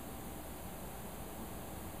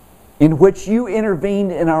 in which You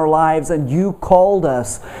intervened in our lives and You called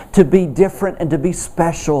us to be different and to be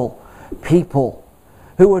special people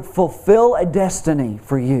who would fulfill a destiny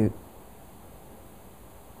for You.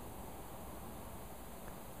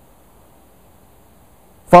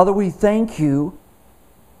 Father, we thank You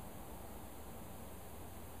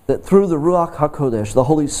that through the Ruach HaKodesh, the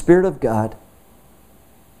Holy Spirit of God,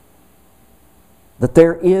 that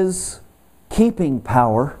there is keeping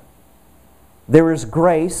power, there is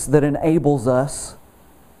grace that enables us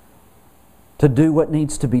to do what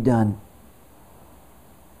needs to be done.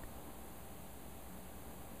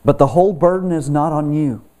 But the whole burden is not on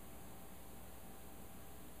You.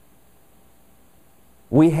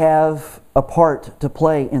 We have a part to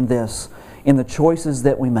play in this, in the choices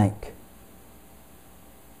that we make.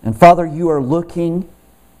 And Father, You are looking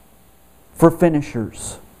for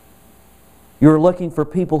finishers. You are looking for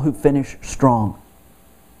people who finish strong,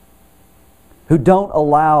 who don't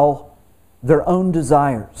allow their own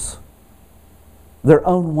desires, their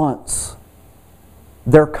own wants,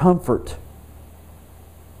 their comfort,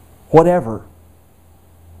 whatever,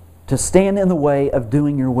 to stand in the way of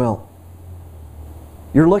doing Your will.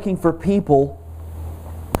 You're looking for people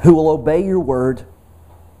who will obey Your word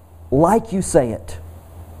like You say it,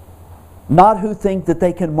 not who think that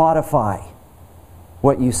they can modify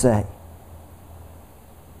what You say.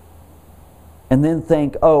 and then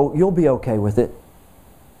think, oh, you'll be okay with it.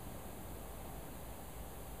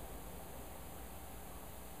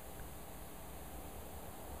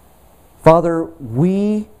 Father,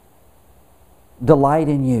 we delight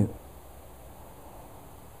in you,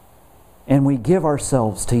 and we give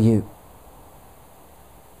ourselves to you.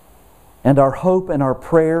 And our hope and our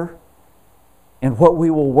prayer and what we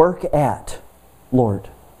will work at, Lord,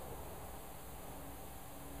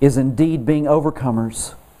 is indeed being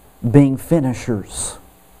overcomers, being finishers,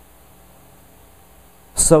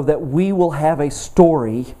 so that we will have a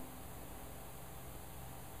story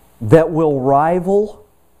that will rival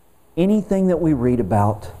anything that we read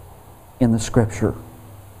about in the Scripture.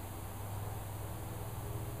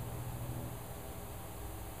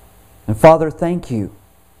 And Father, thank you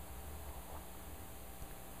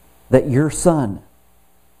that your Son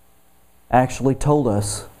actually told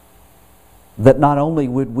us that not only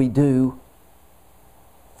would we do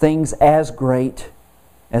things as great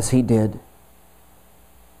as He did,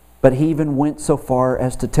 but He even went so far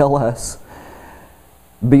as to tell us,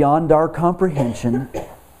 beyond our comprehension,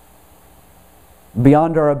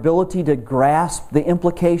 beyond our ability to grasp the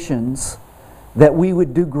implications, that we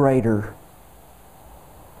would do greater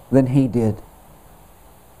than He did.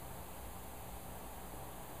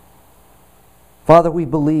 Father, we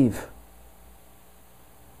believe.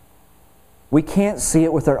 We can't see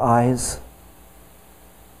it with our eyes.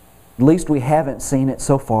 At least we haven't seen it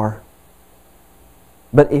so far.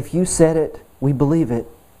 But if you said it, we believe it.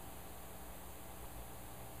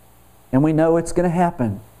 And we know it's going to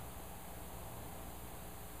happen.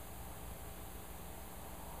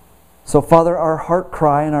 So, Father, our heart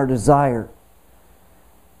cry and our desire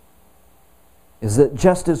is that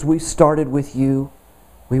just as we started with you,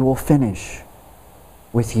 we will finish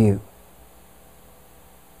with you.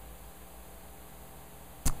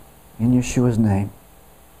 In Yeshua's name.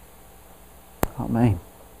 Amen.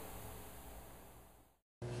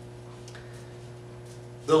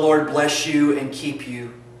 The Lord bless you and keep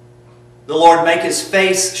you. The Lord make His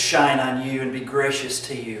face shine on you and be gracious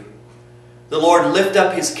to you. The Lord lift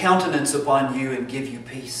up His countenance upon you and give you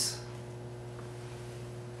peace.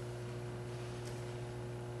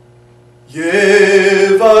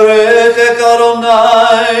 Yevarechek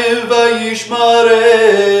Adonai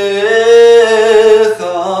v'yishmarecha.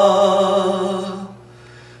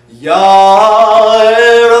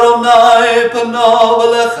 Ya'er Adonai panav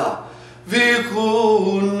alecha v'yichunecha.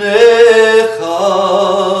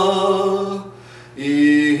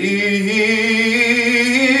 Isa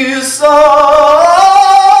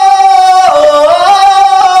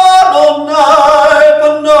Adonai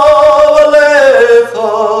panav alecha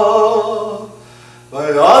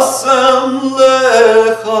v'yasem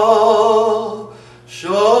lecha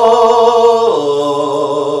shalom.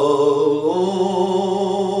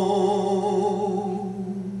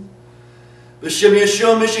 B'shem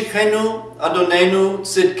Yeshua Mishikenu Adonenu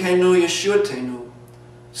Tzidkenu Yeshuatenu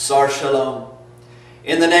Sar Shalom.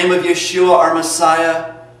 In the name of Yeshua, our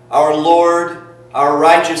Messiah, our Lord, our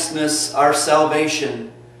righteousness, our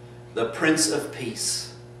salvation, the Prince of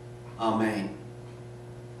Peace. Amen.